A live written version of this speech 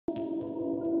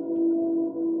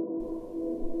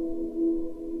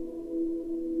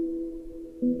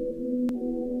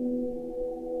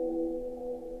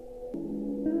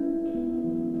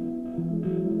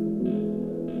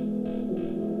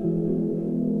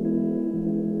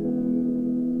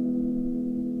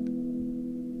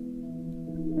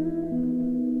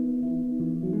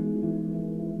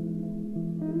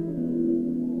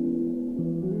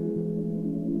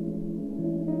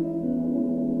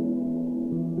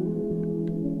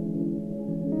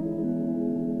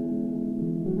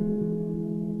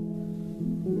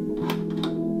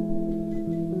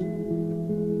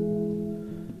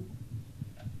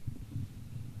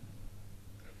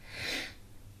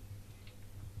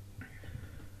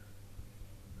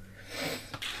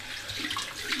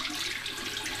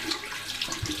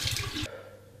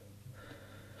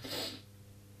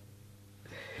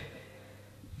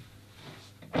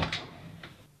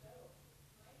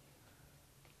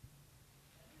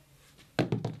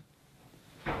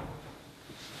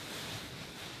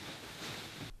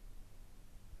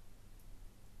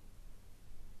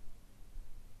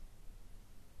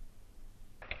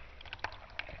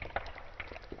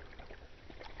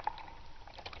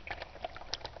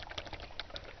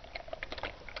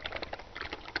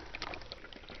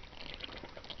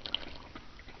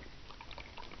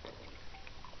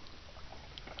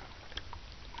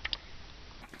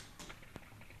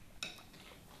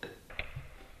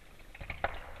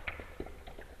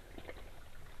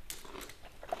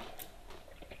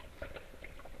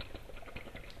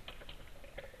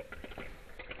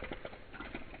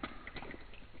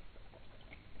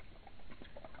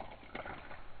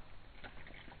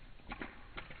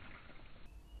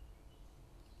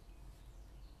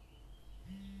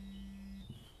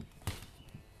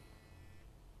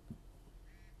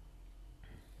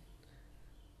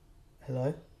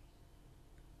Hello?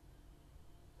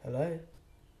 Hello?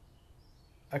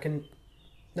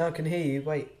 No, I can hear you.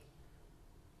 Wait.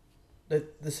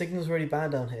 The signal's really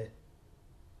bad down here.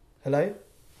 Hello?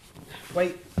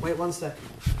 Wait 1 second.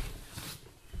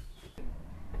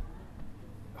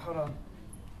 Hold on.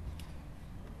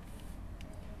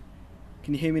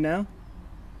 Can you hear me now?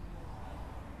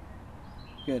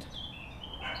 Good.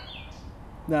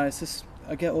 No, it's just,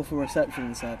 I get awful reception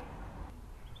inside.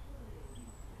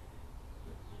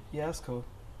 Yeah, that's cool.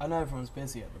 I know everyone's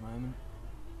busy at the moment.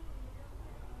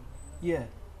 Yeah,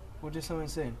 we'll do something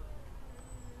soon.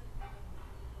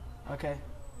 Okay.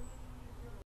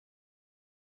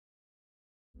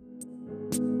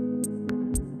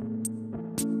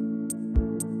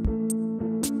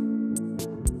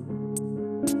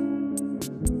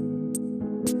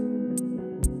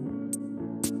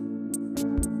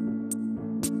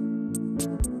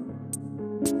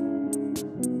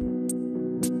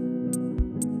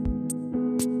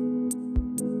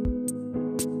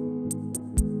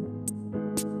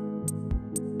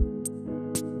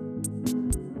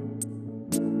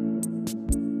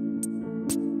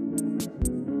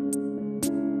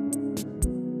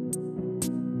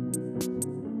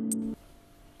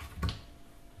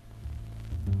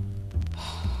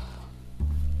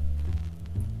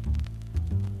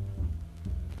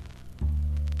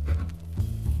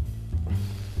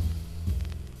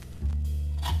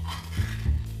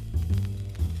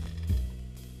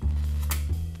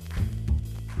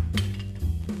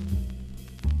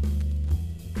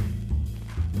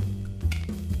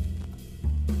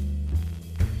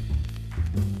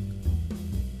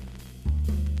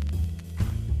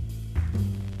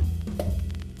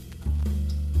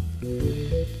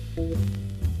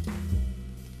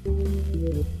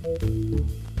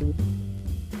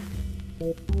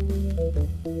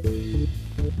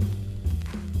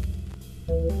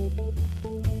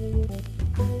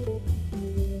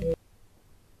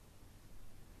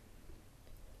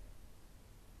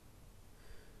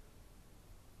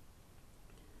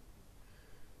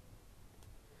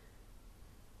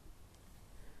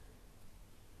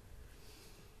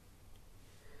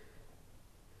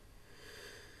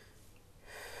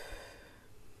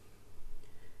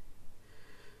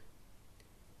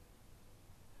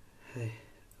 Hey,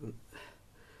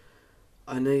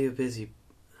 I know you're busy.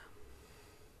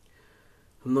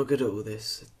 I'm not good at all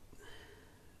this.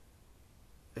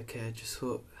 Okay, I just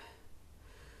thought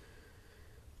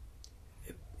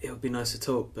it would be nice to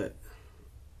talk, but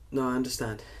no, I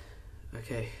understand.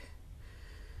 Okay,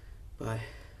 bye.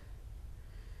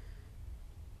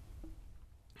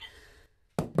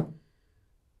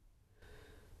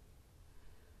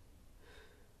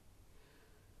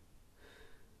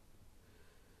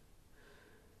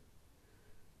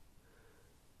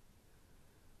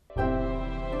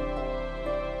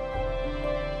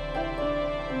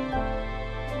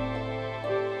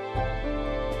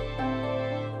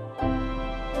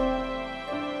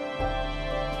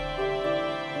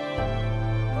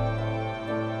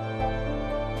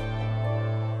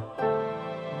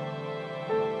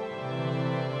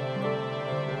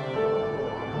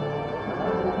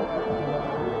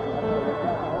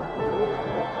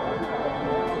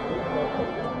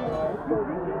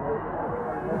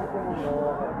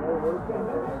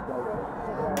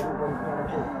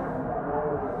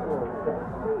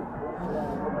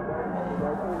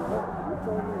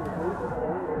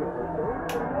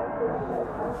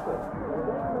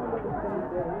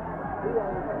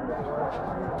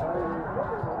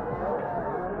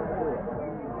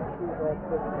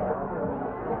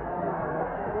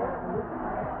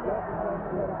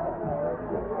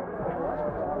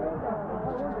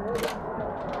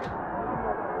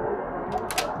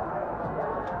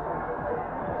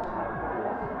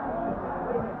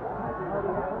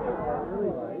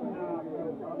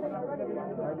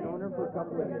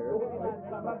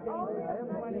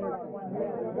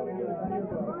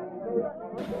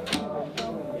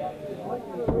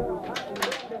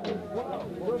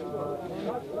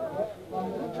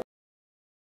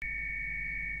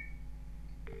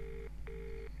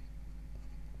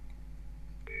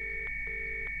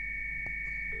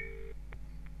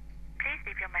 Please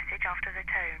leave your message after the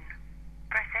tone.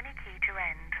 Press any key to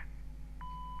end.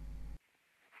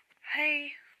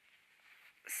 Hey,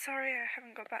 sorry I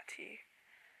haven't got back to you.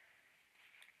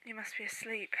 You must be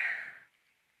asleep.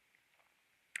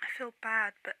 I feel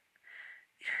bad, but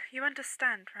you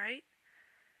understand, right?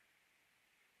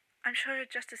 I'm sure you're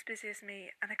just as busy as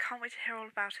me, and I can't wait to hear all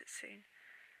about it soon.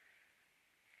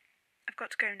 I've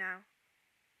got to go now.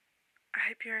 I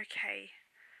hope you're okay.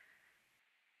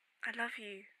 I love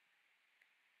you.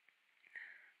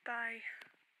 Bye.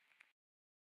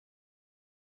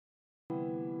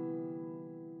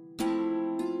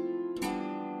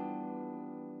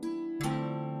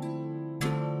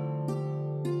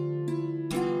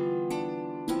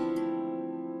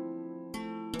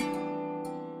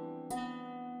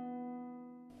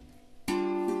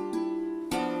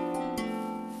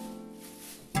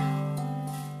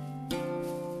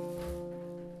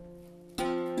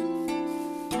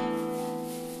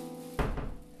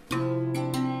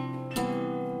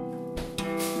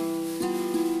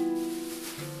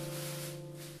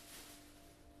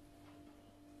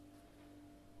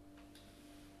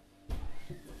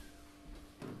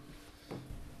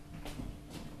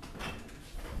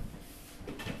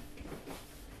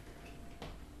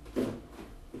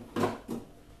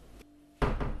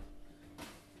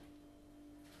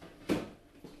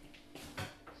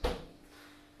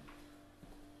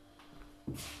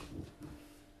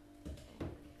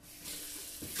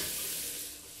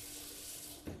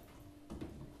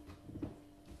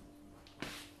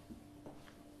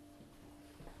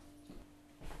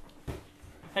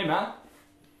 Hey, Matt.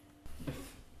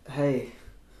 Hey.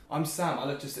 I'm Sam. I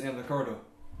live just at the end of the corridor.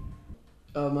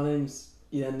 My name's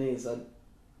YANNIS.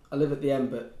 I live at the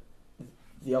end, but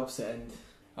the opposite end.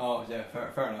 Oh, yeah,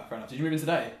 fair enough. Did you move in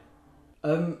today?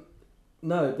 No,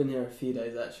 I've been here a few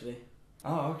days, actually.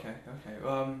 Oh, okay.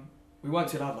 We weren't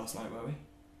too loud last night, were we?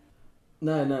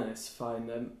 No, it's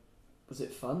fine. Was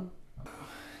it fun? You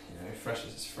know,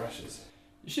 freshers is freshers.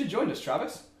 You should have joined us,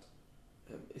 Travis.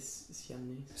 It's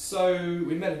YANNIS. So,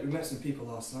 we met some people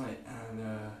last night, and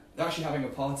they're actually having a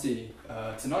party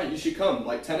tonight. You should come,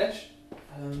 like 10ish.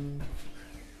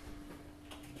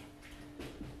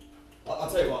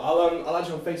 I'll tell you what, I'll add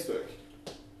you on Facebook,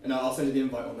 and I'll send you the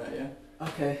invite on there, yeah?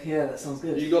 Okay, yeah, that sounds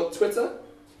good. You got Twitter?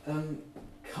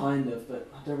 Kind of,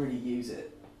 but I don't really use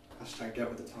it. Hashtag get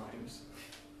with the times.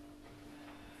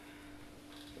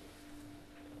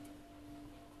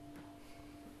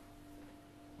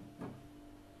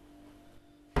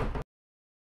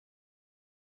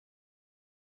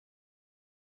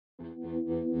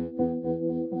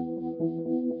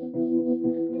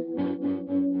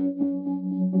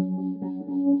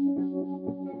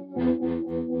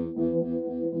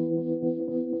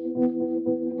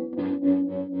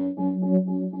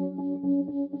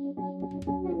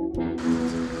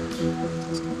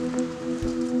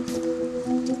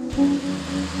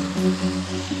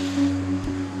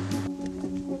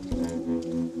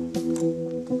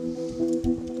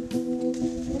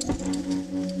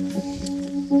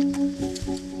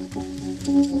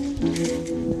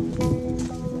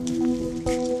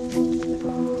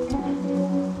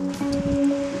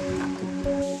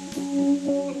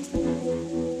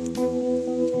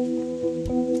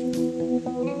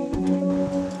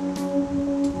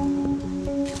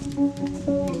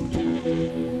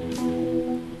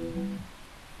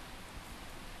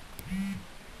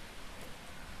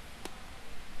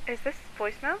 Is this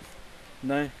voicemail?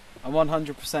 No, I'm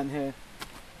 100% here.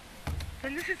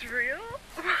 Then this is real?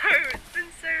 Whoa, it's been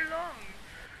so long.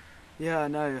 Yeah, I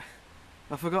know.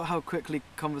 I forgot how quickly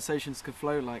conversations could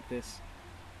flow like this.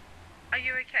 Are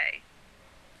you okay?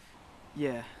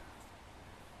 Yeah,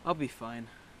 I'll be fine.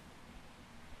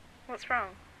 What's wrong?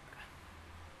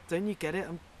 Don't you get it?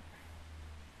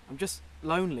 I'm just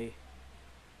lonely.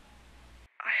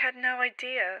 I had no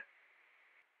idea.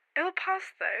 It'll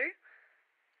pass though.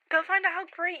 They'll find out how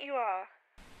great you are.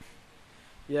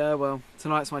 Yeah, well,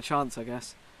 tonight's my chance, I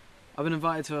guess. I've been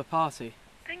invited to a party.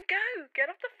 Then go. Get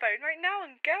off the phone right now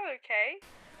and go,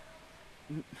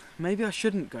 okay? Maybe I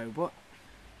shouldn't go.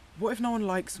 What if no one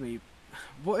likes me?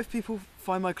 What if people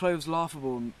find my clothes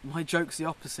laughable and my joke's the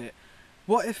opposite?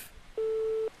 What if...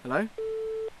 Hello?